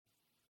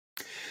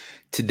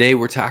Today,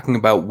 we're talking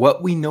about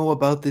what we know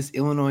about this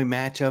Illinois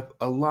matchup,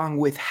 along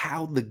with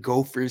how the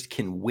Gophers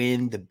can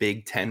win the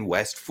Big Ten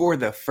West for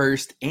the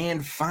first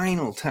and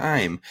final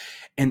time,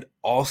 and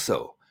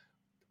also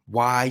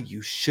why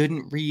you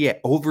shouldn't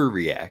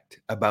overreact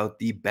about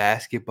the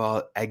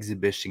basketball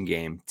exhibition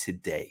game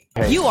today.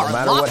 You are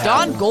Locked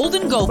On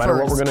Golden Gophers. No matter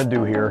what we're going to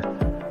do here,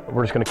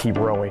 we're just going to keep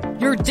rowing.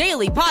 Your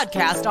daily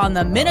podcast on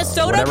the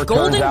Minnesota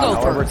Golden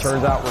Gophers. However it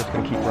turns out, we're just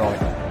going to keep rowing.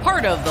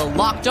 Part of the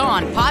Locked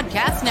On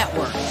Podcast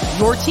Network.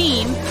 Your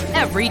team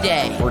every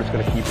day. We're just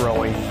going to keep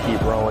rowing,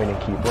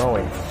 and keep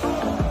rowing.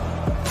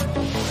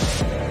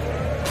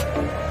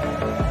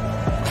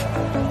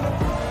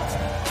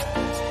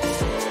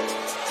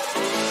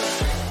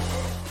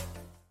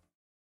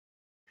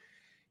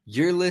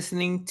 You're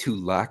listening to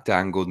Locked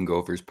On Golden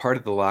Gophers, part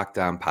of the Locked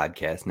On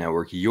Podcast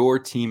Network, your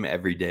team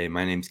every day.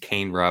 My name's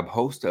Kane Robb,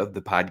 host of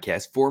the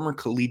podcast, former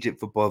collegiate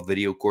football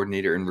video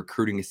coordinator and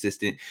recruiting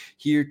assistant,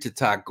 here to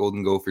talk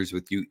Golden Gophers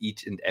with you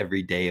each and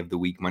every day of the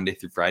week, Monday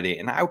through Friday.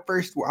 And I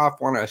first off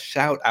want to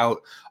shout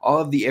out all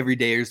of the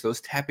everydayers, those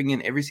tapping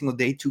in every single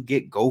day to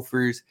get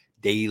Gophers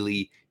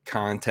daily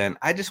content.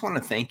 I just want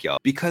to thank y'all,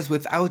 because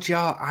without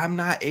y'all, I'm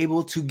not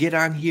able to get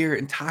on here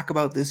and talk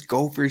about this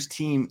Gophers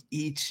team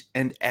each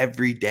and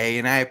every day.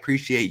 And I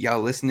appreciate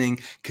y'all listening,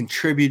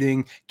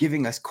 contributing,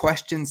 giving us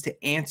questions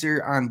to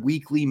answer on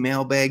weekly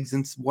mailbags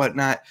and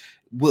whatnot.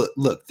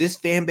 Look, this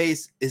fan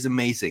base is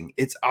amazing.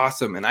 It's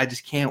awesome. And I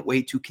just can't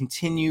wait to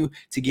continue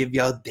to give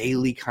y'all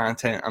daily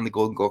content on the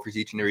Golden Gophers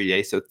each and every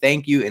day. So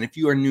thank you. And if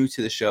you are new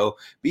to the show,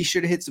 be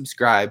sure to hit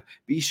subscribe.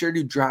 Be sure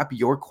to drop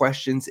your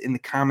questions in the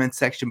comment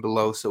section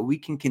below so we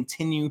can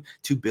continue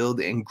to build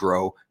and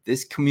grow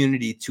this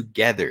community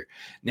together.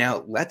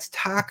 Now, let's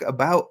talk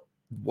about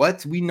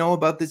what we know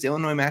about this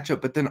Illinois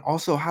matchup, but then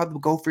also how the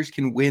Gophers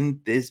can win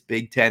this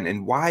Big Ten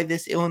and why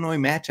this Illinois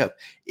matchup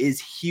is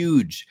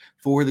huge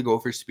for the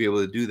Gophers to be able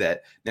to do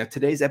that. Now,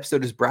 today's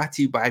episode is brought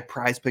to you by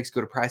Prize Picks.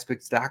 Go to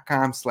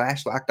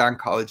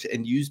prizepicks.com/lockedoncollege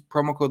and use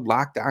promo code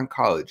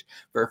LOCKEDONCollege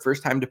for a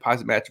first-time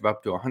deposit match of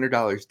up to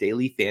 $100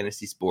 daily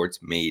fantasy sports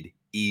made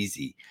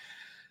easy.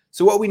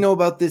 So what we know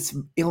about this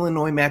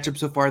Illinois matchup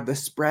so far, the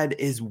spread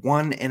is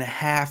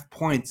 1.5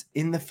 points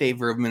in the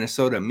favor of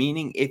Minnesota,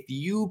 meaning if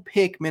you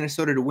pick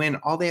Minnesota to win,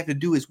 all they have to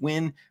do is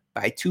win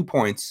by 2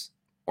 points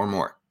or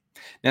more.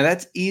 Now,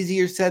 that's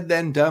easier said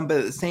than done, but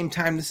at the same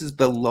time, this is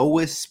the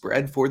lowest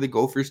spread for the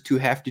Gophers to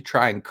have to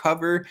try and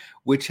cover,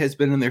 which has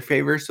been in their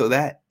favor, so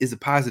that is a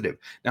positive.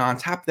 Now, on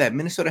top of that,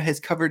 Minnesota has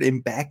covered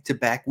in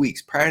back-to-back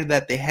weeks. Prior to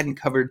that, they hadn't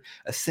covered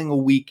a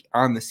single week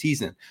on the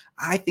season.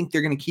 I think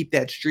they're going to keep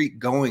that streak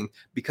going,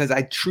 because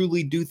I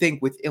truly do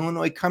think with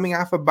Illinois coming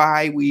off a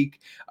bye week,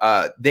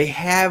 they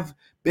have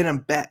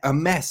been a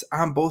mess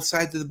on both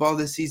sides of the ball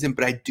this season,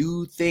 but I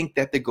do think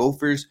that the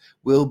Gophers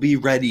will be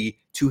ready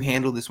to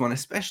handle this one,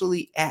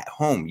 especially at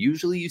home.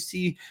 Usually you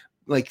see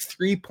like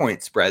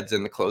 3-point spreads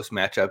in the close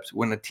matchups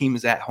when a team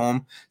is at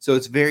home. So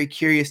it's very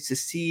curious to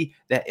see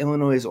that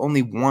Illinois is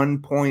only 1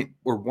 point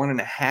or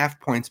 1.5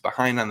 points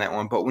behind on that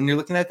one. But when you're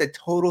looking at the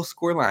total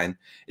score line,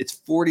 it's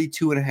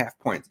 42.5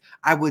 points.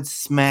 I would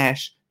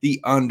smash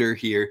the under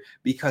here,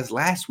 because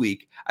last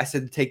week I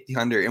said to take the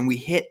under and we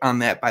hit on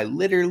that by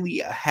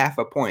literally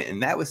 0.5 point,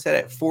 and that was set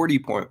at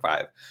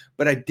 40.5.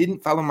 But I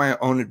didn't follow my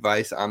own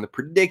advice on the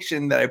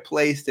prediction that I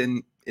placed,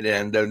 and it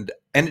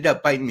ended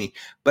up biting me.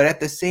 But at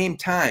the same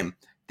time,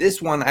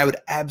 this one I would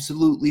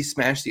absolutely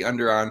smash the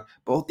under on.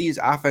 Both these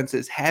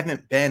offenses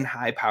haven't been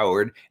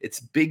high-powered. It's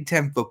Big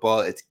Ten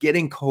football. It's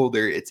getting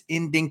colder. It's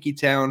in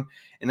Dinkytown.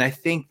 And I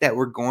think that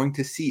we're going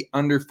to see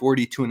under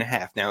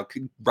 42.5. Now, it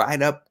could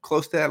ride up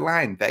close to that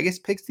line. Vegas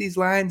picks these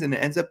lines, and it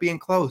ends up being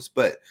close.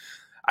 But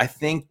I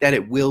think that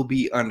it will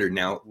be under.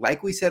 Now,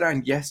 like we said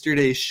on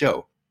yesterday's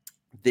show,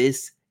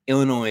 this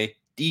Illinois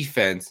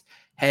defense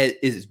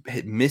is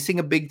missing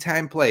a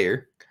big-time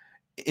player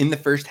in the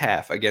first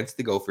half against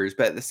the Gophers,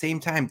 but at the same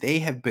time, they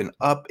have been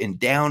up and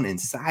down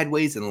and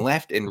sideways and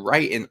left and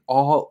right and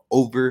all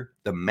over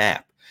the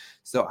map.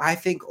 So I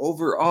think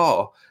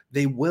overall,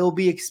 they will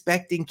be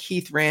expecting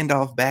Keith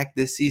Randolph back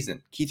this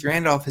season. Keith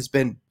Randolph has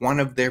been one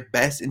of their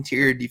best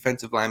interior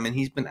defensive linemen.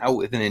 He's been out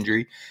with an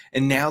injury,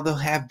 and now they'll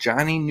have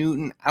Johnny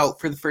Newton out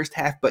for the first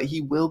half, but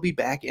he will be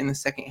back in the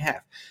second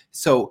half.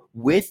 So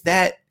with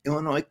that,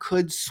 Illinois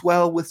could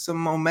swell with some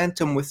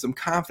momentum, with some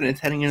confidence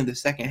heading into the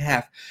second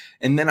half.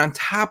 And then on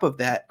top of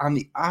that, on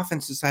the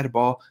offensive side of the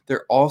ball,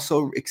 they're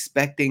also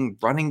expecting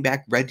running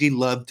back Reggie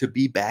Love to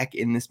be back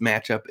in this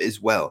matchup as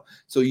well.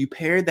 So you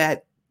pair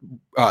that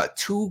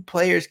two big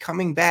players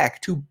coming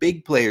back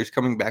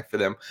for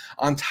them,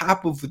 on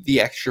top of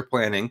the extra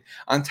planning,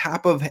 on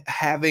top of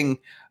having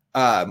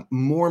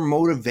more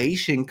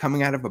motivation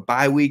coming out of a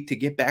bye week to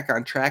get back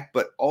on track,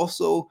 but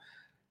also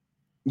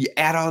you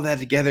add all that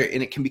together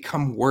and it can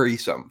become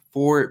worrisome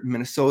for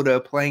Minnesota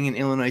playing an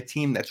Illinois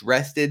team that's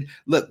rested.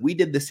 Look, we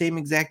did the same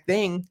exact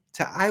thing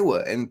to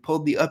Iowa and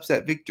pulled the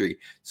upset victory.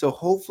 So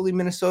hopefully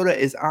Minnesota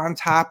is on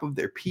top of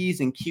their P's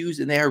and Q's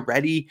and they are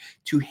ready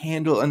to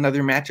handle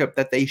another matchup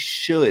that they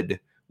should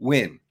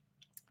win.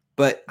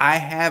 But I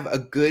have a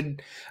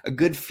good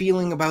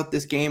feeling about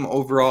this game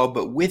overall.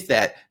 But with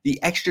that, the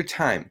extra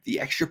time, the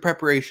extra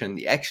preparation,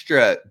 the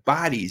extra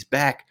bodies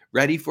back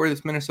ready for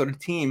this Minnesota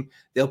team,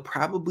 they'll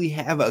probably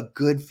have a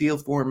good feel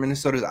for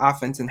Minnesota's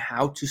offense and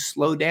how to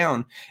slow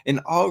down an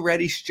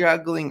already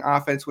struggling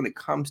offense when it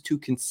comes to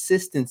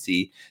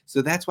consistency.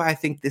 So that's why I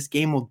think this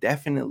game will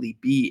definitely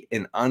be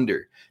an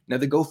under. Now,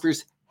 the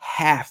Gophers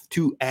have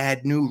to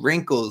add new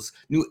wrinkles,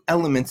 new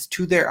elements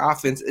to their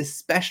offense,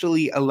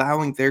 especially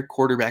allowing their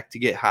quarterback to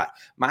get hot.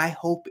 My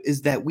hope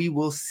is that we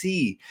will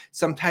see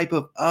some type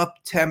of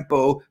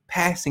up-tempo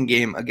passing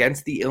game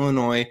against the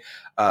Illinois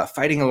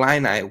Fighting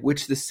Illini,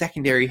 which the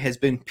secondary has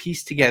been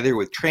pieced together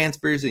with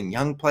transfers and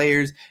young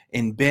players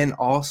and been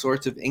all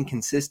sorts of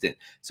inconsistent.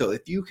 So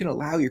if you can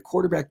allow your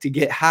quarterback to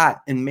get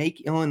hot and make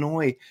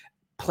Illinois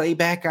play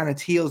back on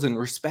its heels and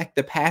respect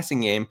the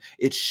passing game,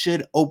 it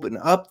should open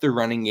up the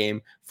running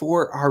game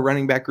for our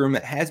running back room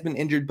that has been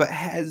injured but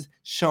has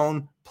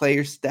shown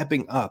players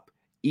stepping up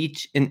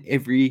each and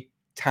every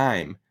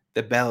time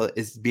the bell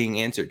is being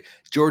answered.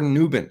 Jordan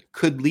Newman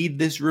could lead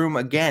this room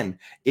again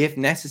if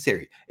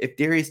necessary. If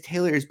Darius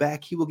Taylor is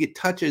back, he will get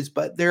touches,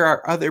 but there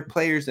are other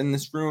players in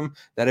this room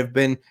that have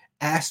been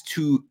asked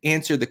to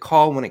answer the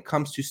call when it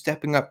comes to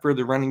stepping up for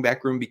the running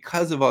back room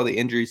because of all the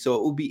injuries. So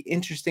it will be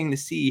interesting to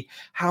see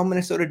how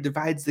Minnesota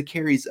divides the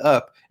carries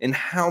up and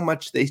how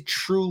much they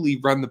truly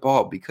run the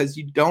ball, because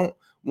you don't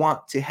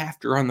want to have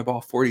to run the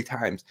ball 40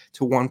 times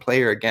to one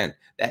player again.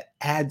 That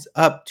adds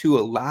up to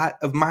a lot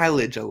of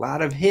mileage, a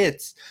lot of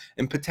hits,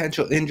 and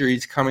potential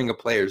injuries coming a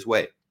player's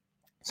way.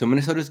 So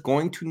Minnesota is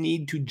going to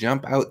need to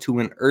jump out to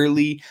an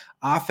early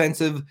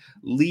offensive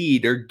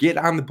lead or get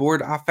on the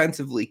board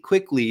offensively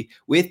quickly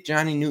with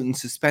Johnny Newton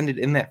suspended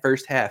in that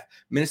first half.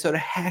 Minnesota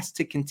has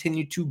to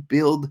continue to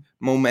build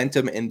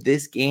momentum, and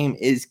this game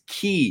is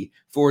key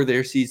for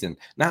their season.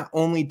 Not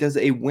only does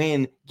a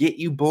win get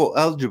you bowl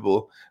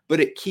eligible, but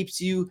it keeps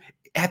you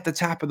at the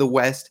top of the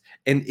West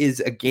and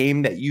is a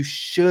game that you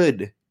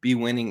should be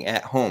winning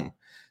at home.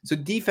 So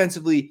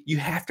defensively, you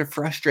have to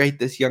frustrate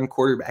this young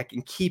quarterback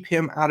and keep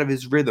him out of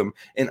his rhythm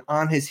and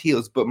on his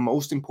heels. But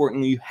most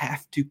importantly, you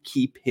have to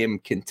keep him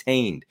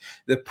contained.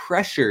 The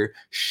pressure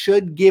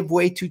should give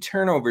way to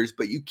turnovers,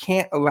 but you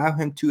can't allow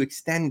him to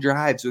extend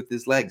drives with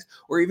his legs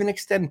or even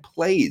extend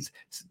plays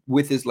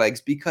with his legs,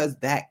 because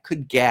that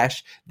could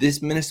gash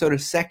this Minnesota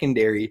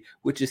secondary,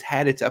 which has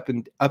had its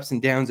ups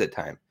and downs at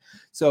times.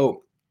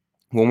 So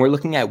when we're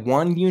looking at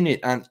one unit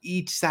on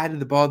each side of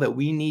the ball that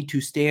we need to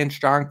stand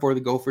strong for the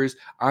Gophers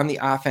on the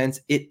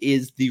offense, it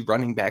is the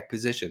running back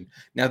position.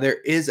 Now, there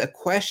is a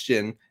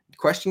question.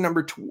 Question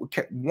number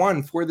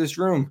one for this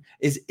room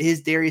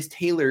is Darius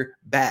Taylor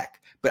back?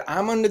 But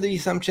I'm under the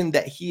assumption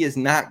that he is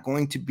not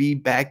going to be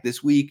back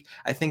this week.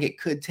 I think it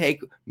could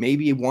take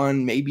maybe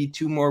 1, maybe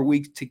 2 more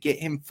weeks to get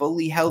him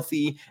fully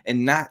healthy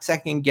and not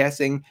second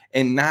guessing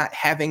and not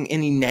having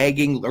any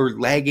nagging or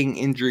lagging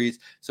injuries.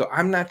 So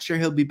I'm not sure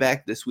he'll be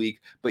back this week,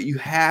 but you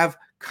have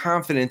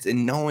confidence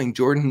in knowing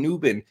Jordan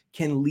Newman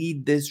can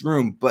lead this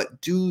room.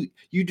 But you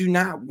do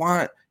not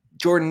want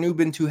Jordan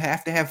Newman to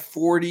have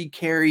 40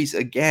 carries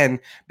again,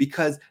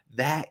 because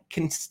that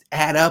can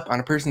add up on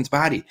a person's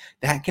body.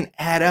 That can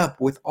add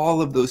up with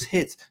all of those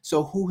hits.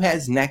 So who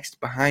has next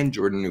behind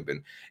Jordan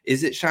Newman?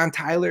 Is it Sean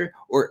Tyler,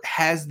 or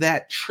has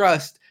that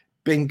trust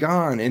been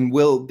gone? And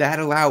will that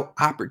allow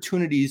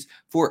opportunities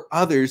for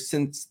others,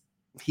 since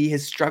he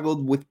has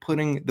struggled with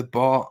putting the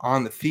ball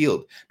on the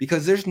field?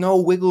 Because there's no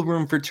wiggle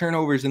room for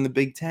turnovers in the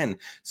Big Ten.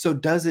 So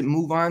does it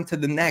move on to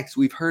the next?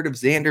 We've heard of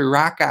Xander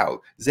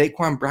Rockout,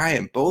 Zaquan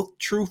Bryant, both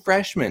true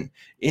freshmen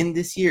in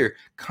this year,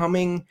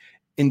 coming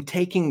and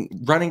taking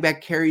running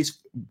back carries,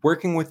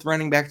 working with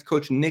running backs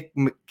coach Nick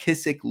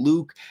McKissick,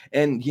 Luke.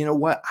 And you know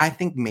what? I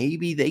think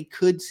maybe they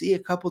could see a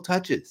couple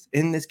touches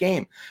in this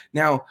game.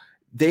 Now,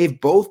 they've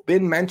both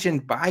been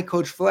mentioned by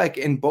Coach Fleck,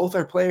 and both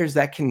are players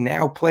that can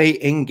now play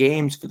in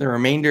games for the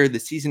remainder of the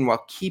season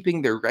while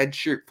keeping their red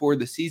shirt for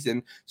the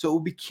season. So we'll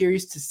be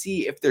curious to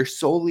see if they're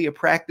solely a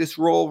practice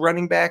role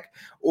running back,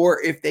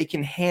 or if they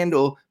can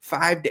handle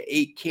 5 to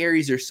 8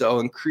 carries or so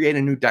and create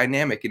a new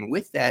dynamic. And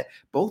with that,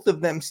 both of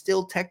them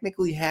still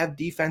technically have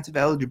defensive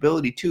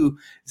eligibility too.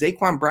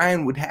 Zaquan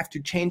Bryant would have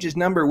to change his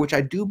number, which I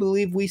do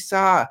believe we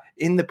saw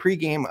in the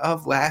pregame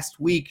of last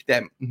week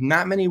that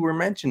not many were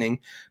mentioning,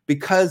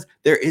 because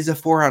there is a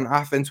 4 on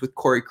offense with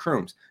Corey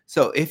Crooms.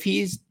 So if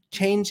he's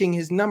changing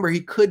his number, he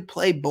could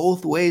play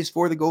both ways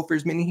for the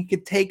Gophers, meaning he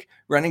could take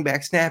running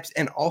back snaps,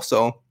 and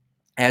also,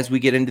 as we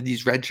get into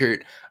these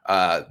redshirt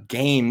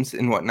games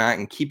and whatnot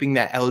and keeping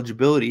that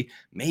eligibility,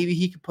 maybe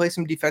he could play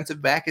some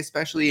defensive back,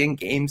 especially in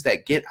games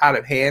that get out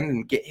of hand,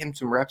 and get him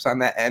some reps on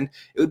that end.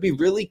 It would be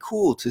really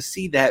cool to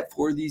see that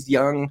for these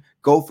young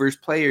Gophers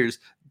players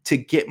to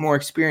get more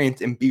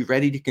experience and be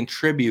ready to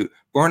contribute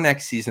for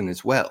next season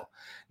as well.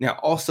 Now,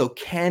 also,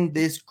 can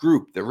this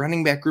group, the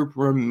running back group,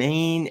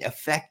 remain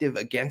effective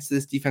against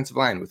this defensive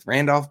line? With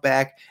Randolph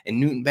back and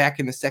Newton back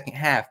in the second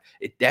half,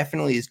 it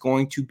definitely is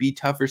going to be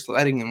tougher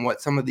sledding than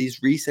what some of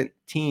these recent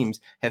teams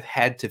have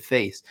had to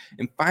face.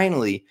 And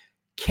finally,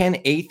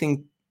 can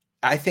Ethan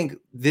I think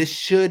this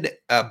should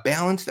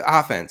balance the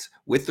offense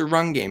with the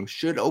run game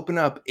should open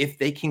up if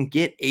they can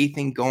get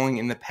anything going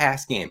in the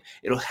pass game.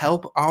 It'll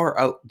help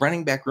our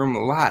running back room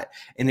a lot,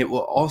 and it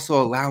will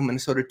also allow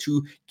Minnesota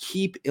to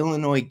keep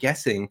Illinois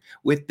guessing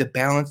with the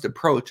balanced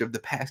approach of the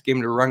pass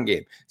game to run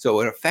game.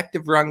 So an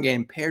effective run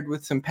game paired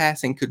with some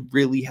passing could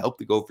really help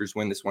the Gophers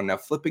win this one. Now,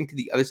 flipping to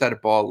the other side of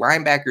the ball,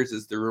 linebackers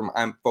is the room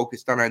I'm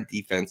focused on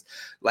defense.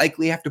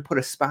 Likely have to put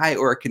a spy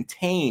or a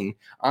contain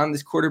on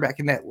this quarterback,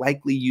 and that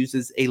likely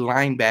uses a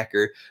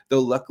linebacker,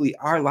 though luckily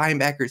our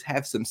linebackers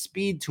have some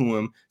speed to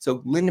him.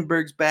 So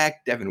Lindenberg's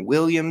back. Devin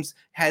Williams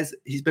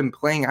he's been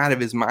playing out of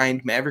his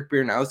mind. Maverick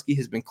Baranowski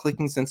has been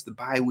clicking since the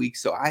bye week.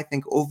 So I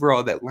think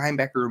overall that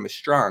linebacker room is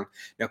strong.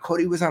 Now,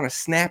 Cody was on a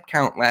snap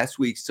count last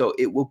week, so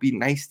it will be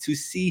nice to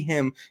see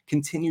him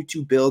continue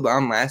to build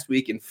on last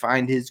week and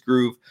find his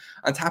groove.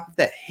 On top of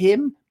that,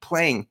 him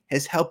playing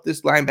has helped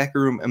this linebacker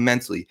room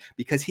immensely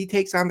because he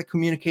takes on the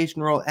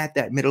communication role at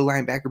that middle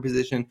linebacker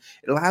position.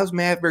 It allows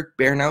Maverick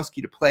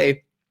Baranowski to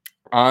play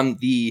on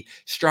the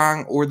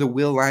strong or the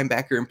will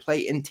linebacker and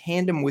play in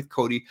tandem with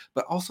Cody,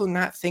 but also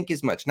not think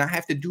as much, not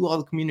have to do all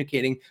the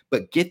communicating,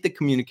 but get the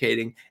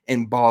communicating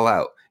and ball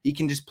out. He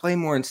can just play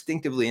more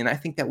instinctively, and I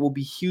think that will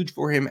be huge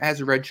for him as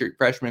a redshirt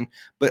freshman,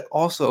 but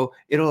also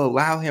it'll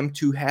allow him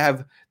to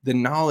have the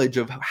knowledge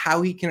of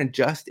how he can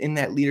adjust in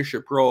that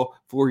leadership role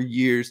for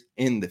years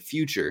in the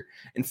future.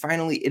 And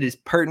finally, it is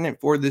pertinent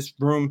for this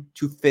room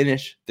to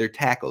finish their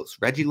tackles.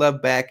 Reggie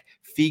Love back,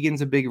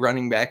 Fegan's a big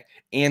running back,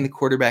 and the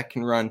quarterback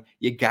can run.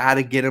 You got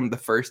to get them the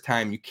first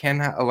time. You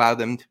cannot allow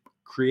them to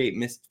create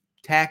missed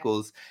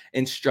tackles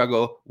and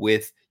struggle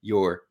with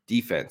your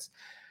defense.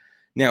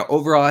 Now,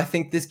 overall, I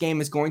think this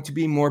game is going to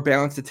be more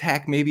balanced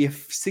attack, maybe a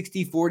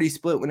 60-40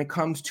 split when it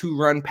comes to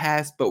run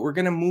pass, but we're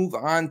going to move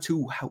on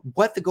to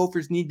what the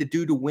Gophers need to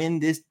do to win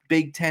this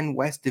Big Ten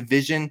West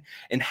division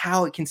and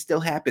how it can still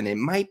happen. It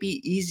might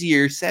be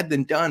easier said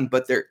than done,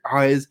 but there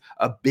is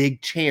a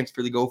big chance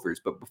for the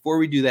Gophers. But before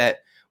we do that,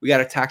 we got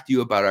to talk to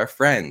you about our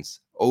friends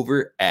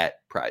over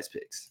at Prize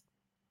Picks.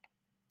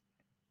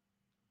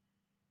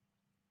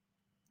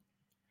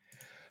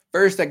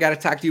 First, I got to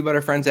talk to you about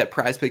our friends at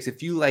Prize Picks.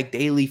 If you like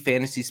daily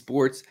fantasy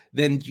sports,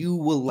 then you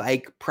will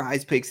like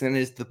Prize Picks, and it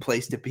is the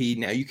place to be.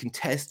 Now, you can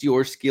test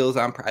your skills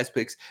on Prize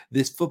Picks.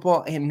 This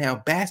football and now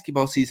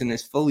basketball season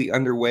is fully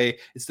underway.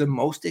 It's the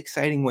most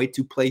exciting way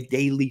to play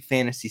daily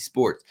fantasy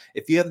sports.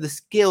 If you have the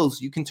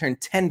skills, you can turn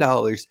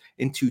 $10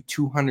 into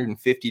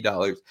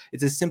 $250.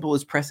 It's as simple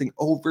as pressing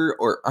over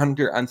or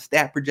under on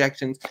stat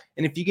projections,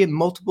 and if you get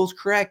multiples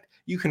correct,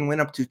 you can win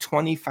up to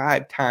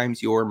 25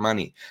 times your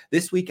money.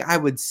 This week, I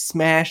would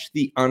smash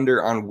the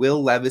under on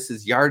Will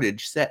Levis's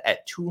yardage set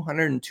at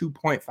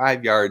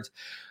 202.5 yards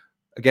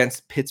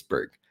against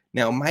Pittsburgh.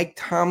 Now, Mike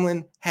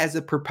Tomlin has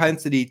a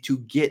propensity to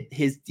get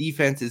his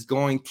defenses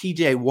going.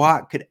 TJ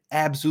Watt could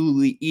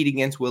absolutely eat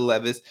against Will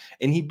Levis,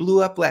 and he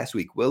blew up last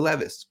week. Will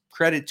Levis,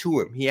 credit to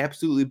him. He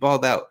absolutely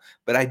balled out.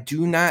 But I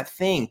do not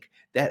think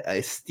that a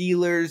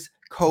Steelers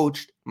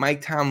coached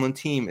Mike Tomlin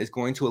team is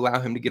going to allow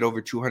him to get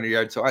over 200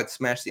 yards. So I'd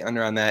smash the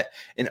under on that.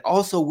 And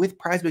also with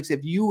Prize Picks,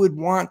 if you would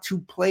want to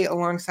play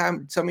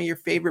alongside some of your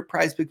favorite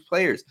Prize Picks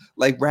players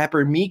like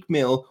rapper Meek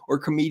Mill or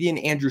comedian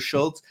Andrew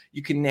Schultz,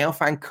 you can now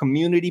find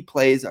community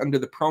plays under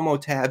the promo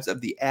tabs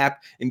of the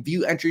app and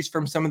view entries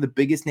from some of the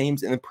biggest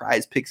names in the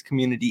Prize Picks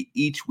community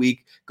each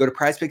week. Go to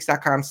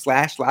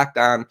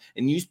prizepicks.com/lockedon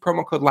and use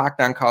promo code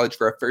LOCKEDONCollege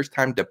for a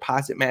first-time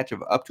deposit match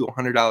of up to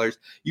 $100.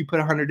 You put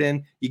 $100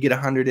 in, you get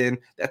 $100 in.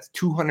 That's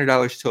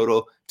 $200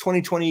 total.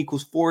 2020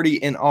 equals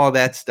 40 and all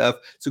that stuff.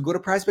 So go to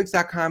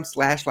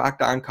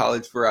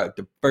prizepicks.com/lockedoncollege for a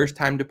first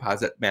time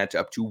deposit match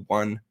up to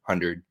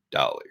 $100.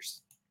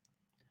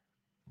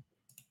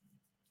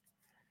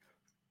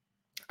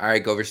 All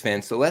right, Gophers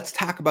fans, so let's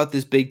talk about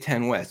this Big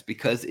Ten West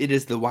because it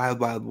is the wild,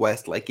 wild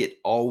West like it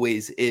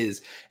always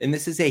is. And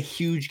this is a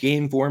huge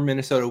game for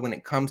Minnesota when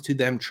it comes to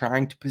them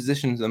trying to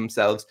position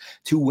themselves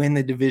to win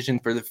the division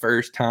for the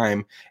first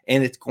time.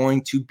 And it's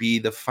going to be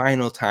the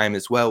final time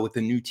as well with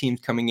the new teams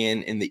coming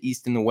in the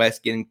East and the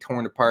West getting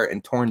torn apart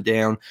and torn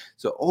down.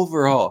 So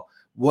overall,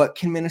 what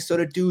can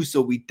Minnesota do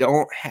so we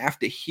don't have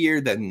to hear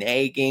the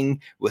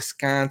nagging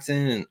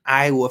Wisconsin and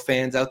Iowa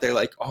fans out there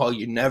like, oh,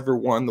 you never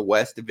won the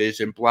West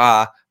Division,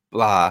 blah,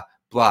 blah,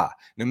 blah.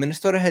 Now,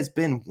 Minnesota has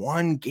been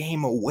one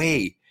game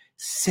away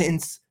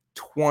since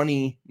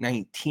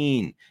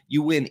 2019.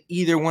 You win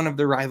either one of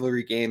the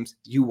rivalry games,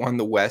 you won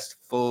the West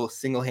full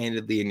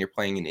single-handedly and you're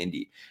playing in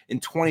Indy. In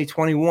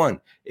 2021,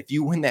 if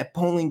you win that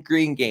Bowling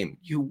Green game,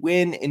 you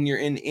win and you're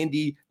in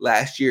Indy.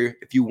 Last year,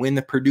 if you win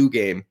the Purdue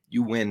game,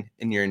 you win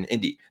and you're in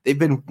Indy. They've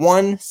been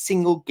one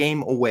single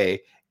game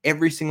away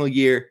every single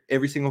year,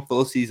 every single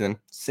full season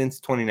since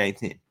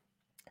 2019.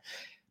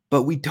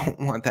 But we don't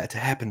want that to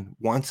happen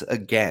once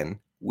again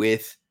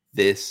with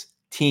this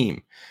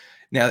team.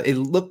 Now, it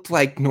looked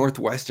like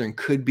Northwestern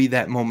could be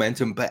that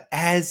momentum, but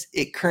as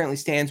it currently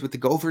stands with the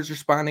Gophers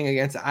responding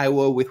against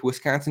Iowa, with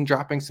Wisconsin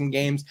dropping some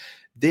games,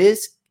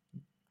 this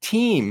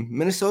team,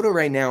 Minnesota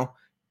right now,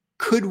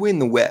 could win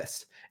the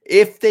West.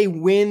 If they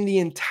win the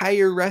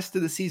entire rest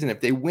of the season,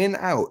 if they win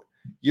out,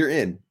 you're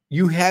in.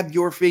 You have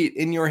your fate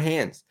in your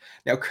hands.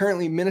 Now,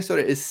 currently,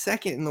 Minnesota is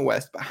second in the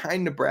West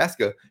behind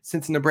Nebraska,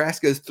 since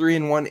Nebraska is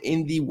 3-1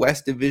 in the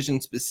West Division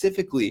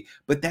specifically.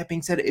 But that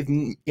being said, if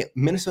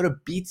Minnesota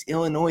beats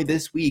Illinois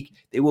this week,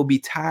 they will be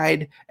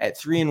tied at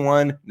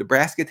 3-1.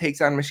 Nebraska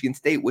takes on Michigan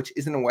State, which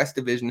isn't a West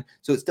Division,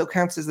 so it still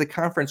counts as the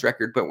conference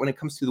record. But when it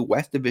comes to the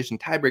West Division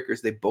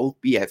tiebreakers, they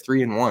both be at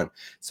 3-1.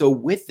 So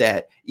with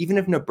that, even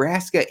if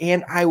Nebraska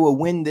and Iowa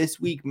win this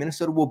week,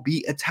 Minnesota will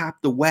be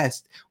atop the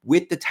West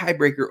with the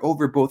tiebreaker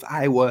over both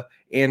Iowa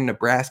and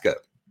Nebraska.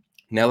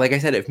 Now, like I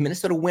said, if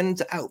Minnesota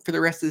wins out for the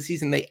rest of the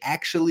season, they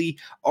actually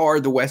are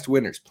the West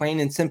winners, plain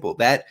and simple.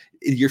 That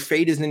your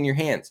fate is in your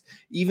hands.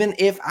 Even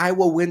if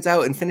Iowa wins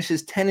out and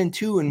finishes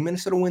 10-2 and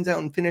Minnesota wins out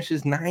and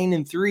finishes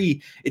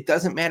 9-3, it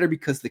doesn't matter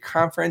because the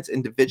conference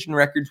and division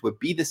records would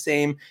be the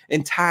same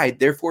and tied.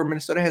 Therefore,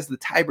 Minnesota has the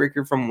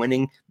tiebreaker from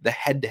winning the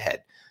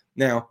head-to-head.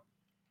 Now,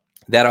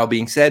 that all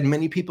being said,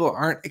 many people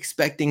aren't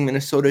expecting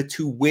Minnesota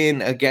to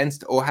win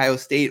against Ohio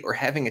State or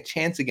having a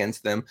chance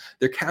against them.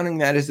 They're counting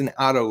that as an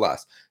auto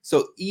loss.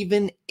 So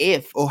even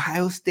if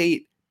Ohio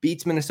State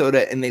beats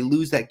Minnesota and they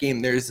lose that game,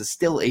 there is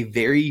still a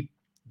very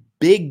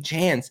big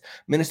chance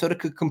Minnesota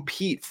could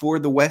compete for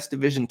the West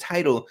Division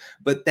title,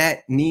 but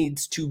that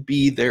needs to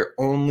be their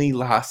only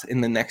loss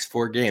in the next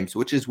 4 games,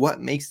 which is what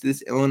makes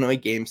this Illinois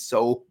game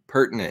so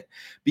pertinent.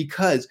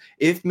 Because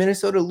if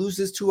Minnesota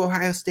loses to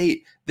Ohio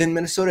State, then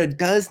Minnesota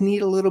does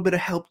need a little bit of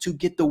help to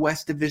get the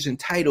West Division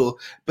title,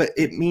 but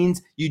it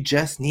means you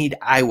just need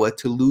Iowa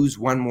to lose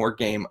one more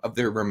game of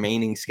their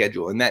remaining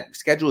schedule. And that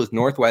schedule is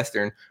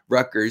Northwestern,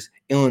 Rutgers,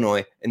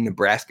 Illinois, and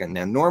Nebraska.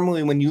 Now,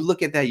 normally when you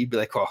look at that, you'd be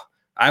like, oh,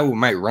 Iowa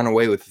might run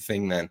away with the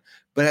thing then.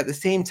 But at the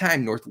same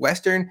time,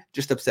 Northwestern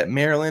just upset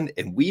Maryland,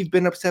 and we've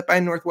been upset by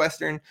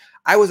Northwestern.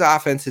 Iowa's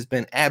offense has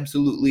been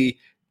absolutely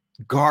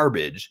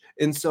garbage.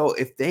 And so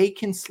if they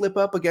can slip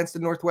up against a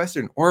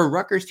Northwestern or a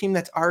Rutgers team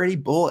that's already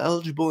bowl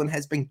eligible and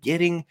has been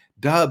getting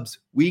dubs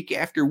week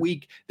after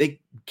week,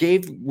 they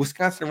gave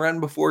Wisconsin a run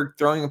before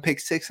throwing a pick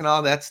 6 and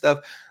all that stuff.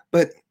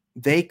 But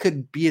they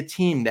could be a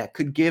team that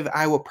could give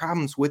Iowa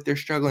problems with their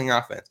struggling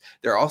offense.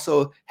 They're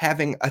also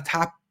having a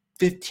top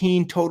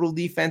 15 total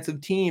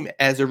defensive team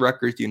as a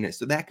Rutgers unit.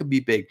 So that could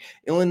be big.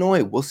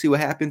 Illinois, we'll see what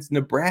happens.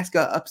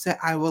 Nebraska upset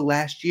Iowa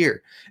last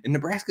year, and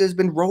Nebraska has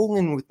been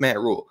rolling with Matt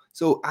Rule.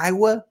 So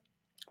Iowa,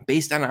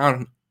 based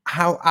on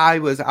how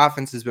Iowa's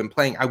offense has been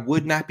playing, I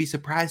would not be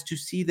surprised to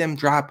see them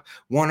drop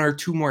 1 or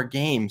 2 more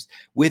games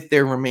with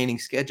their remaining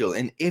schedule.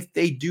 And if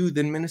they do,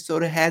 then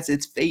Minnesota has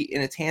its fate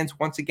in its hands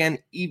once again,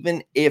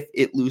 even if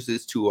it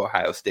loses to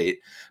Ohio State.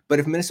 But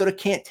if Minnesota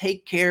can't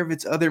take care of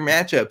its other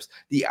matchups,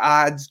 the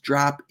odds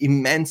drop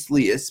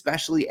immensely,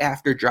 especially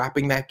after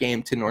dropping that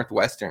game to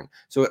Northwestern.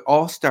 So it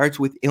all starts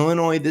with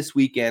Illinois this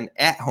weekend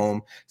at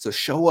home. So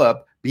show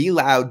up, be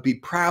loud, be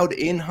proud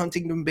in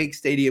Huntington Bank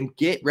Stadium.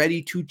 Get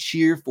ready to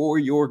cheer for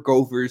your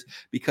Gophers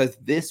because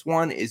this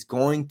one is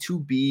going to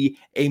be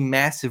a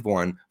massive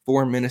one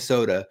for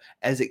Minnesota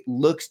as it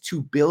looks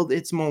to build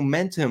its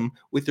momentum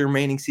with the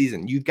remaining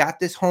season. You've got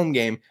this home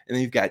game, and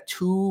then you've got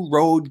 2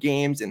 road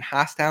games in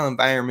hostile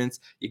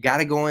environments. You got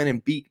to go in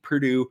and beat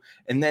Purdue,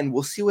 and then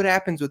we'll see what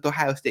happens with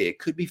Ohio State. It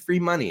could be free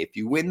money. If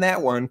you win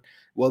that one,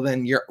 well,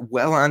 then you're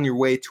well on your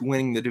way to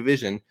winning the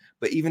division.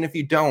 But even if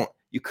you don't,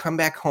 you come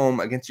back home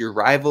against your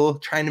rival,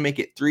 trying to make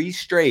it 3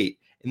 straight,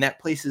 and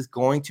that place is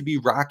going to be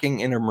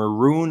rocking in a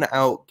maroon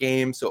out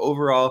game. So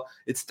overall,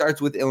 it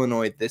starts with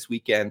Illinois this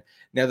weekend.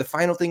 Now, the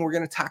final thing we're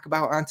going to talk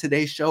about on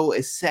today's show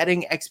is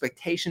setting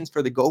expectations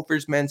for the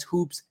Gophers men's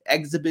hoops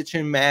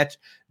exhibition match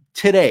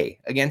today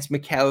against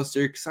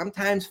McAllister.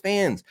 Sometimes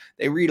fans,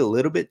 they read a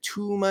little bit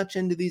too much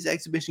into these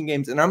exhibition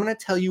games, and I'm going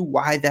to tell you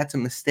why that's a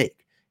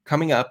mistake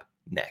coming up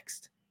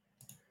next.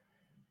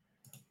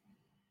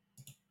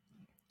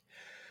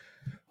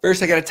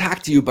 First, I got to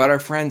talk to you about our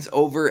friends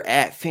over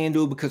at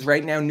FanDuel because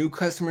right now new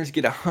customers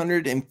get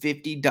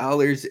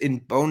 $150 in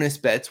bonus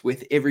bets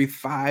with every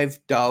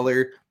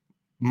 $5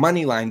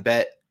 money line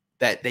bet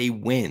that they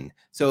win.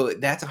 So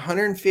that's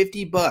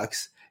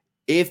 $150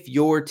 if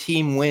your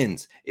team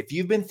wins. If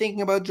you've been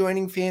thinking about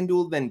joining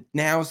FanDuel, then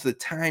now's the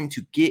time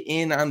to get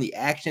in on the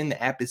action.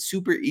 The app is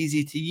super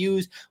easy to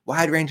use,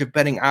 wide range of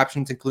betting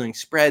options, including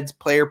spreads,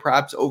 player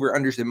props,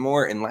 over-unders, and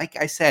more. And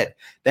like I said,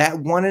 that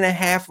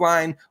 1.5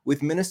 line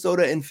with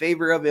Minnesota in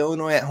favor of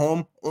Illinois at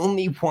home,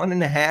 only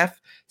 1.5.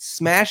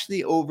 Smash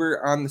the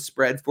over on the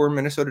spread for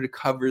Minnesota to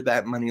cover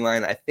that money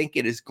line. I think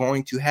it is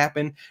going to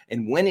happen.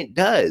 And when it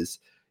does,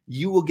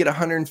 you will get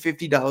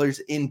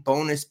 $150 in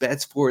bonus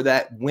bets for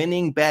that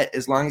winning bet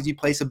as long as you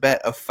place a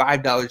bet of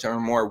 $5 or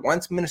more.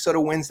 Once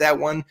Minnesota wins that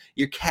one,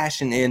 you're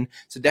cashing in.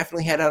 So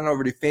definitely head on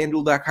over to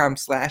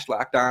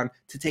FanDuel.com/lockedon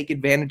to take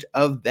advantage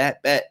of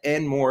that bet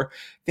and more.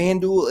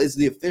 FanDuel is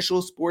the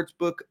official sports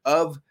book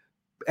of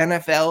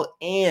NFL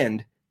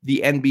and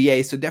the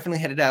NBA. So definitely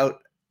head it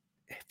out.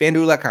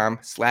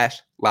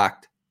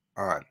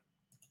 FanDuel.com/lockedon.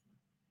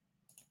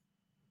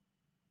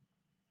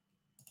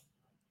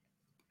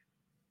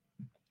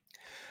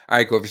 All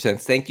right, Gophers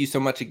fans, thank you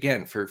so much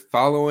again for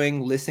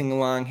following, listening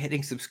along,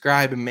 hitting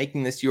subscribe, and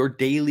making this your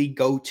daily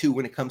go-to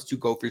when it comes to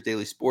Gophers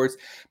Daily Sports.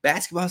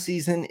 Basketball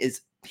season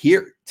is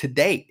here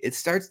today. It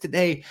starts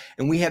today,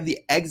 and we have the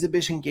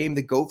exhibition game,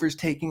 the Gophers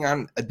taking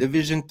on a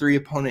Division III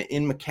opponent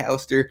in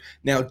McAllister.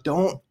 Now,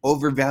 don't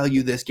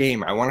overvalue this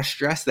game. I want to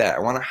stress that.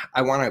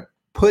 I want to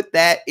put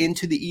that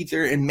into the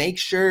ether and make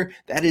sure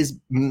that is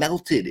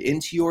melted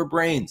into your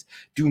brains.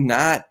 Do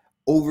not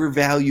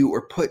overvalue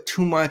or put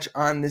too much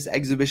on this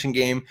exhibition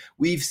game.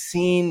 We've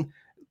seen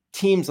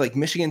teams like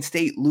Michigan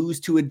State lose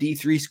to a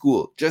D3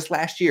 school just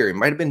last year. It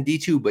might have been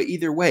D2, but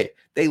either way,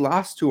 they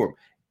lost to them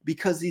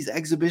because these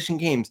exhibition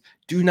games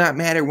do not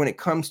matter when it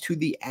comes to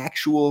the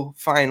actual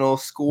final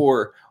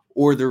score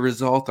or the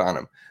result on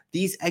them.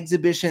 These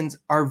exhibitions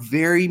are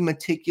very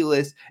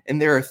meticulous, and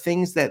there are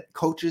things that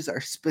coaches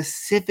are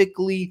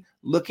specifically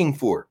looking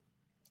for.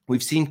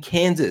 We've seen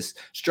Kansas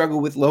struggle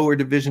with lower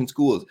division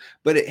schools,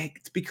 but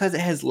it's because it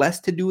has less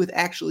to do with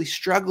actually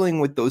struggling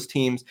with those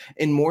teams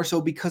and more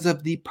so because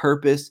of the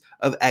purpose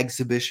of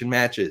exhibition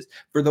matches.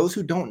 For those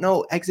who don't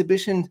know,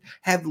 exhibitions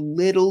have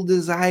little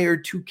desire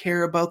to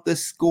care about the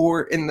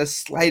score in the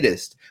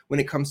slightest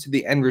when it comes to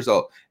the end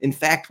result. In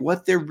fact,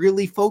 what they're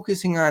really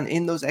focusing on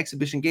in those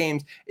exhibition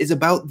games is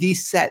about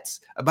these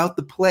sets, about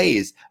the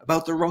plays,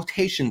 about the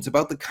rotations,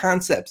 about the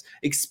concepts,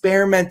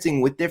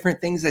 experimenting with different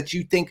things that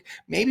you think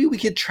maybe we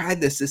could try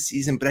this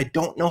season, but I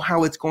don't know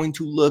how it's going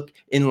to look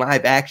in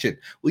live action.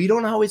 Well, you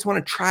don't always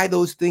want to try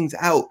those things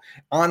out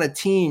on a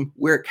team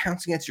where it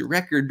counts against your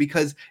record,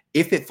 because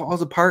if it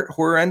falls apart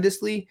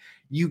horrendously,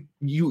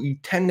 you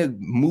tend to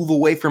move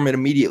away from it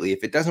immediately.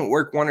 If it doesn't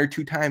work one or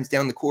two times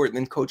down the court,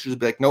 then coaches will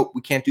be like, nope,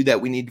 we can't do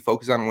that. We need to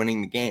focus on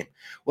winning the game.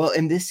 Well,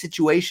 in this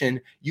situation,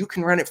 you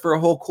can run it for a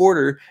whole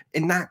quarter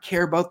and not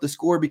care about the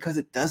score because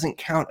it doesn't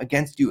count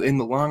against you in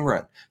the long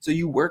run. So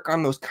you work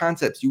on those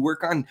concepts. You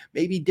work on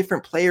maybe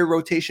different player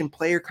rotation,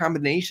 player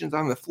combinations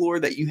on the floor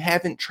that you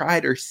haven't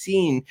tried or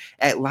seen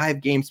at live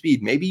game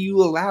speed. Maybe you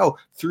allow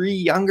 3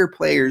 younger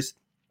players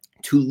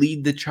to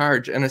lead the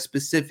charge in a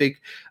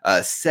specific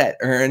set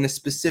or in a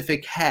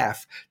specific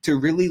half, to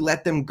really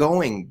let them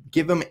going,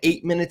 give them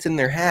 8 minutes in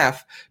their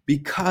half,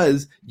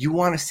 because you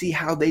want to see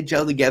how they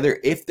gel together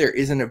if there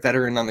isn't a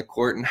veteran on the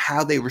court, and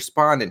how they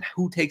respond and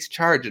who takes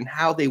charge and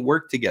how they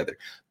work together.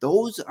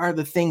 Those are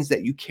the things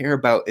that you care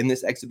about in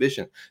this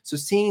exhibition. So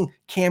seeing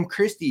Cam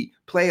Christie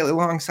play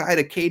alongside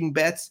a Caden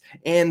Betts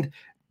and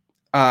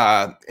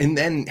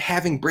then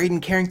having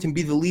Braden Carrington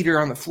be the leader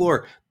on the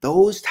floor,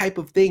 those type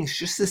of things,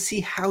 just to see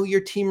how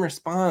your team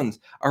responds,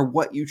 are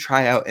what you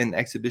try out in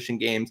exhibition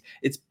games.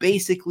 It's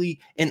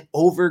basically an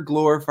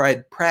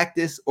over-glorified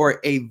practice or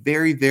a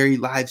very, very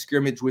live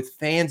scrimmage with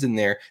fans in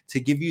there to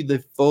give you the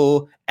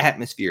full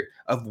atmosphere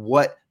of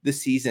what the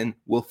season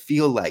will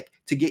feel like,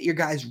 to get your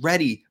guys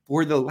ready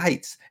for the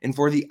lights and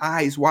for the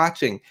eyes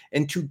watching,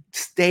 and to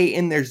stay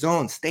in their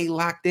zone, stay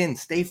locked in,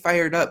 stay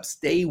fired up,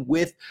 stay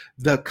with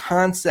the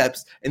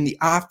concepts and the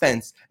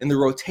offense and the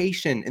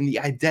rotation and the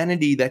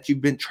identity that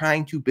you've been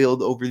trying to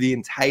build over the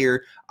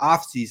entire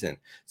offseason.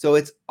 So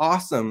it's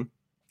awesome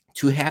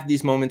to have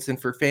these moments and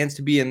for fans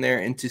to be in there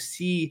and to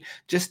see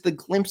just the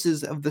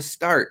glimpses of the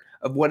start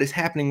of what is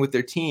happening with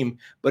their team,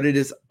 but it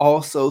is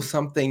also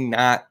something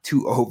not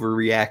to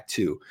overreact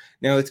to.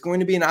 Now, it's going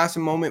to be an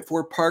awesome moment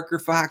for Parker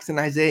Fox and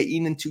Isaiah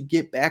Enan to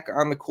get back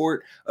on the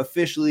court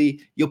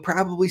officially. You'll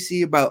probably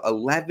see about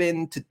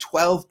 11 to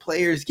 12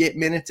 players get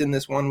minutes in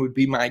this one, would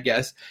be my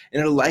guess, and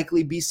it'll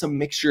likely be some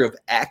mixture of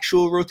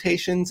actual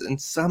rotations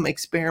and some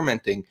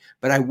experimenting,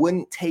 but I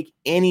wouldn't take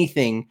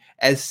anything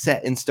as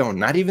set in stone,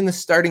 not even the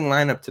starting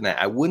lineup tonight.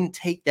 I wouldn't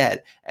take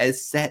that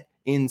as set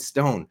in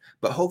stone,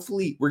 but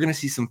hopefully we're going to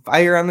see some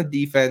fire on the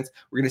defense.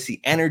 We're going to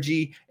see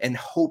energy and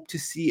hope to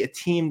see a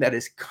team that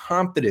is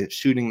confident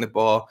shooting the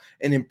ball,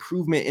 an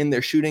improvement in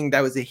their shooting.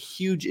 That was a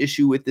huge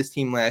issue with this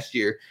team last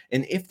year.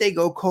 And if they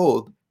go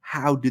cold,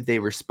 how do they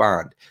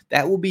respond?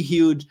 That will be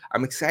huge.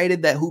 I'm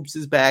excited that Hoops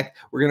is back.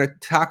 We're going to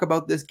talk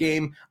about this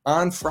game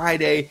on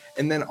Friday,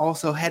 and then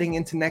also heading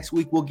into next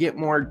week, we'll get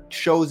more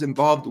shows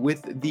involved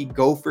with the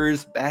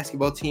Gophers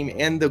basketball team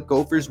and the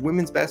Gophers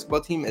women's basketball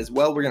team as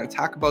well. We're going to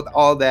talk about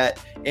all that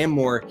and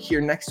more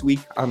here next week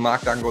on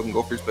Locked On Golden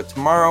Gophers, but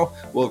tomorrow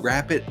we'll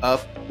wrap it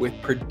up with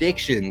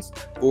predictions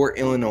for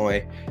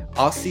Illinois.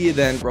 I'll see you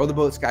then. Row the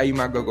boat, Sky, you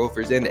might go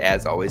Gophers, and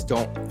as always,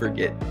 don't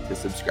forget to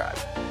subscribe.